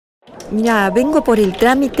Mira, vengo por el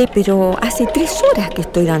trámite, pero hace 3 horas que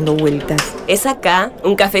estoy dando vueltas. Es acá,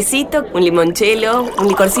 un cafecito, un limonchelo, un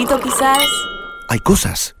licorcito quizás. Hay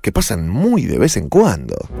cosas que pasan muy de vez en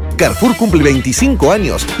cuando. Carrefour cumple 25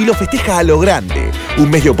 años y lo festeja a lo grande. Un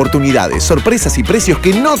mes de oportunidades, sorpresas y precios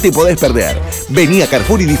que no te podés perder. Vení a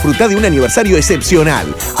Carrefour y disfrutá de un aniversario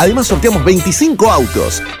excepcional. Además sorteamos 25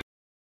 autos.